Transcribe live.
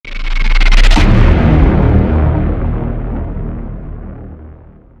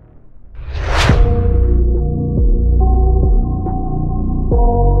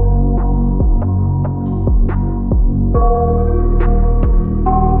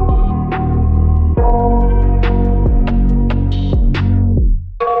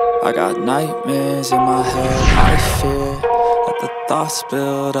I got nightmares in my head, I fear that the thoughts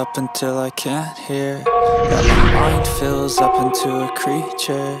build up until I can't hear, that my mind fills up into a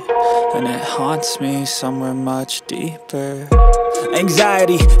creature, and it haunts me somewhere much deeper.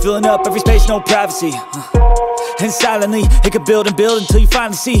 Anxiety, filling up every space, no privacy. And silently, it could build and build until you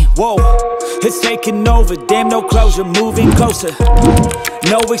finally see, whoa, it's taking over, damn, no closure, moving closer.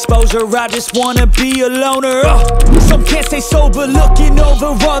 No exposure, I just wanna be a loner. Some can't stay sober, looking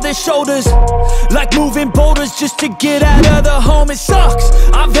over all their shoulders, like moving boulders just to get out of the home. It sucks,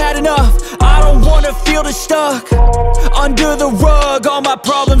 I've had enough, I don't wanna feel the stuck under the rug, all my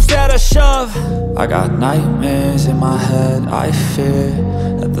problems that I shove. I got nightmares in my head, I fear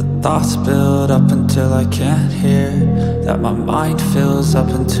that the thoughts build up until I can't hear, that my mind fills up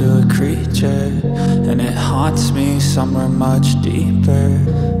into a creature, and it haunts me somewhere much deeper.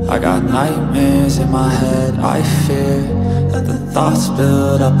 I got nightmares in my head, I fear that the thoughts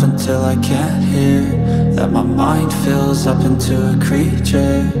build up until I can't hear, that my mind fills up into a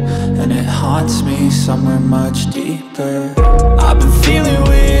creature, and it haunts me somewhere much deeper. I've been feeling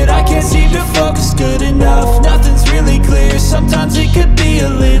weird, I can't seem to focus good enough. Nothing's really clear, sometimes it could be a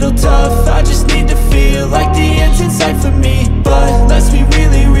little tough. I just need to feel like the end's in sight for me, but let's be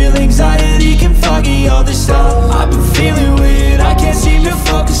really real, anxiety can foggy all this stuff. I've been feeling weird, I can't seem to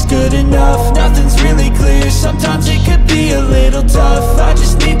focus good enough. Nothing's really clear, sometimes it could be a little tough. I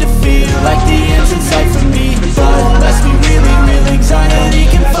just need to feel like the end's in sight for me, but let's be really real, anxiety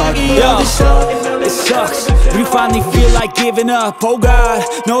can foggy all this stuff. It sucks when you finally feel like giving up. Oh God,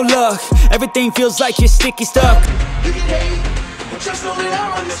 no luck, everything feels like you're sticky stuck. You can hate, but just know that I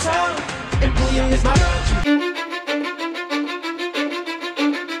run this town, and bullying is my religion.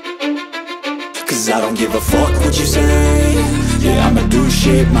 Cause I don't give a fuck what you say. Yeah, I'ma do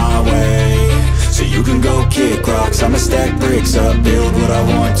shit my way. So you can go kick rocks, I'ma stack bricks up, build what I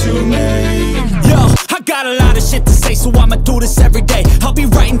want to make. Yo, I got a lot of shit to say, so I'ma do this every day. I'll be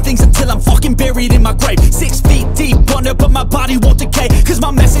writing things until I'm fucking buried in my grave. 6 feet deep under, but my body won't decay, cause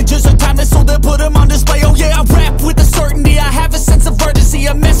my messages are timeless, so they'll put them on display. Oh yeah, I rap with a certainty, I have a sense of urgency,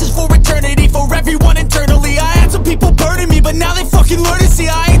 a message for eternity, for everyone internally. I had some people burning me, but now they fucking learn to see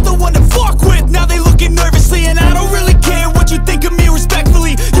I ain't the one to fuck with. Now they looking nervously, and I don't really care what you think of me,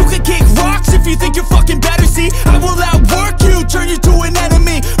 respectfully. You can kick rocks if you think you're fucking better, see I will outwork you, turn you to an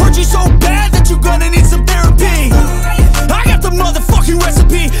enemy, hurt you so bad that you're gonna need some therapy. I got the motherfucking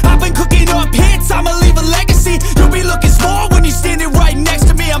recipe, I've been cooking up hits, I'ma leave a legacy. You'll be looking small when you're standing right next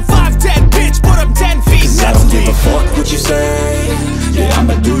to me. I'm 5'10", bitch, but I'm 10 feet. Cause I don't give a fuck what you say. Yeah,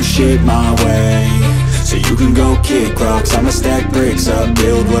 I'ma do shit my way. So you can go kick rocks, I'ma stack bricks up,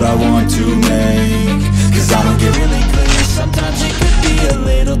 build what I want to make. Cause I don't get really clear, sometimes it could be a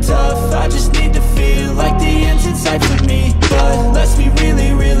little tough. I just need to feel like the end's in sight for me, but let's be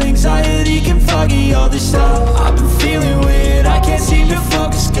really real, anxiety can foggy all this stuff. I've been feeling weird, I can't seem to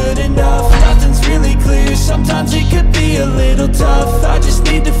focus good enough. Nothing's really clear, sometimes it could be a little tough. I just